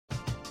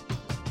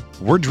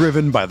We're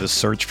driven by the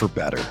search for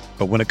better.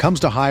 But when it comes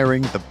to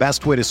hiring, the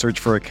best way to search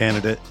for a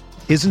candidate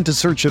isn't to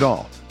search at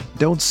all.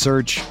 Don't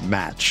search,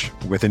 match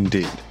with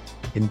Indeed.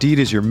 Indeed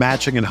is your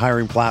matching and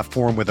hiring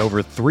platform with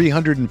over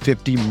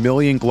 350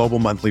 million global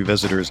monthly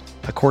visitors,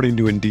 according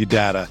to Indeed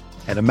data,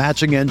 and a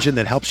matching engine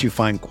that helps you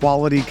find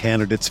quality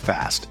candidates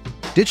fast.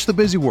 Ditch the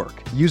busy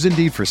work. Use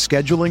Indeed for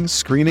scheduling,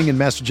 screening, and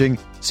messaging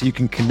so you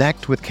can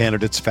connect with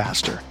candidates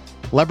faster.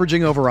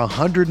 Leveraging over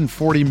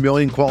 140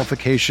 million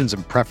qualifications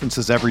and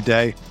preferences every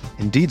day,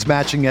 Indeed's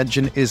matching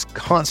engine is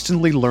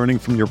constantly learning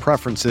from your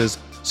preferences,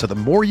 so the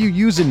more you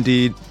use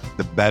Indeed,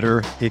 the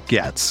better it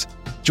gets.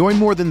 Join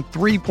more than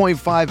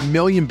 3.5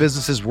 million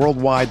businesses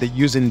worldwide that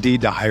use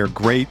Indeed to hire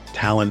great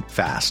talent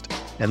fast.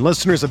 And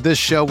listeners of this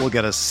show will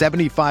get a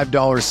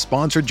 $75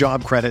 sponsored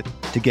job credit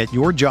to get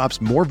your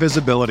jobs more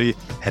visibility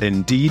at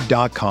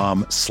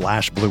Indeed.com/Blue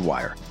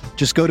Wire.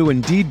 Just go to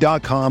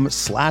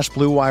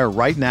Indeed.com/Blue Wire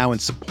right now and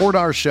support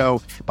our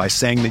show by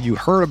saying that you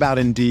heard about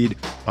Indeed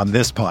on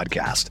this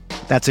podcast.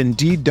 That's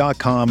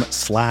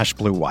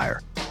Indeed.com/Blue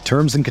Wire.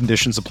 Terms and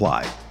conditions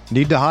apply.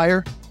 Need to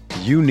hire?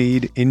 You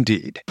need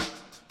Indeed.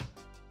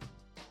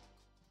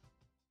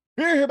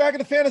 We're here back at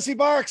the Fantasy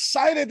Bar,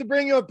 excited to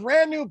bring you a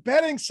brand new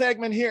betting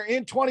segment here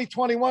in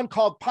 2021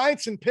 called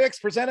Pints and Picks,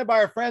 presented by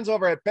our friends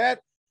over at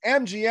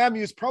BetMGM.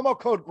 Use promo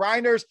code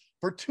Grinders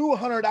for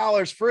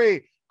 $200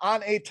 free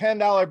on a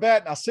 $10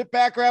 bet. Now sit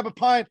back, grab a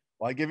pint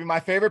while I give you my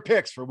favorite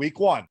picks for week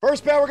one.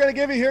 First bet we're going to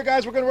give you here,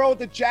 guys, we're going to roll with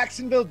the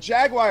Jacksonville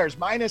Jaguars,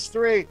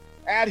 -3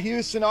 at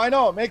Houston. Now, I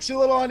know it makes you a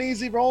little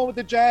uneasy rolling with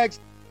the Jags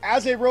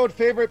as a road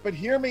favorite, but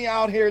hear me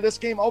out here. This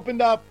game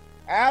opened up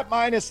at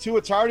 -2.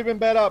 It's already been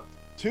bet up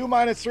to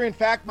 -3. In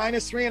fact,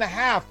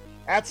 -3.5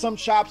 at some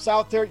shops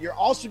out there. You're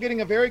also getting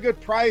a very good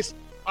price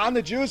on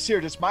the juice here,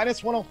 just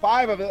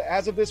 -105 of it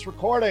as of this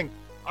recording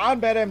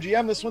on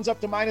BetMGM. This one's up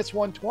to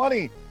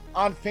 -120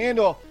 on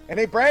FanDuel,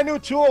 and a brand new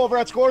tool over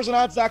at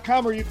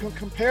scoresandodds.com where you can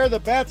compare the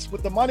bets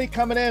with the money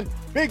coming in.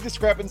 Big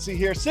discrepancy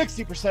here,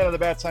 60% of the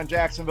bets on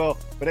Jacksonville,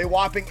 but a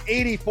whopping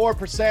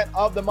 84%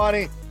 of the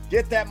money.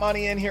 Get that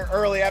money in here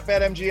early at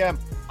BetMGM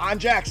on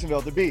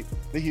Jacksonville to beat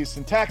the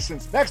Houston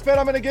Texans. Next bet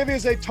I'm going to give you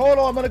is a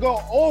total. I'm going to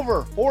go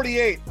over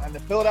 48 on the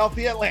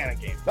Philadelphia-Atlanta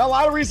game. Now, a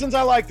lot of reasons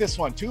I like this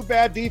one. Two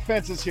bad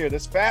defenses here.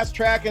 This fast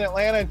track in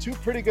Atlanta and two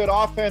pretty good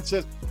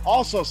offenses.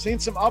 Also seen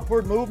some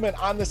upward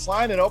movement on this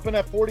line. It opened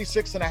at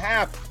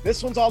 46.5.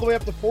 This one's all the way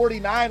up to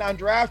 49 on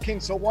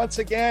DraftKings. So once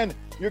again,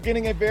 you're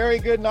getting a very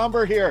good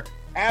number here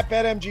at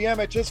BetMGM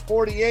at just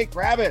 48.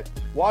 Grab it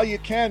while you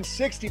can.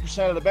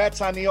 60% of the bets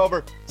on the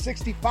over,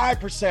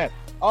 65%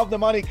 of the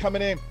money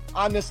coming in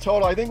on this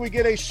total. I think we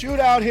get a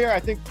shootout here. I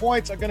think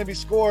points are going to be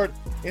scored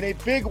in a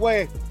big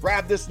way.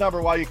 Grab this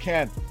number while you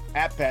can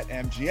at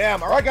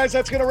BetMGM. All right, guys,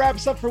 that's going to wrap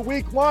us up for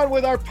week one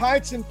with our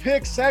Pints and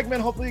Picks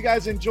segment. Hopefully you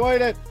guys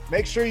enjoyed it.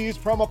 Make sure you use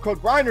promo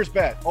code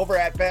GrindersBet over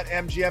at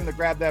BetMGM to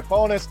grab that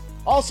bonus.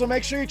 Also,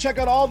 make sure you check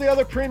out all the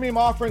other premium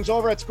offerings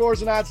over at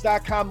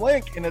scoresandodds.com.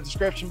 Link in the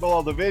description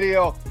below the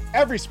video.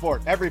 Every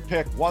sport, every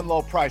pick, one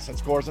low price at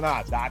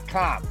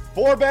scoresandodds.com.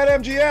 For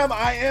BetMGM,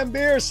 I am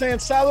Beer saying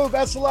salut,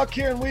 best of luck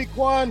here in week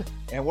one,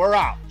 and we're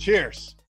out. Cheers.